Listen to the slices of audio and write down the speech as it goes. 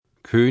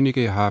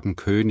Könige haben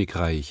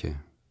Königreiche.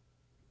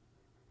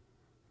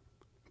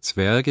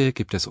 Zwerge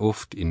gibt es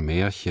oft in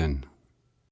Märchen.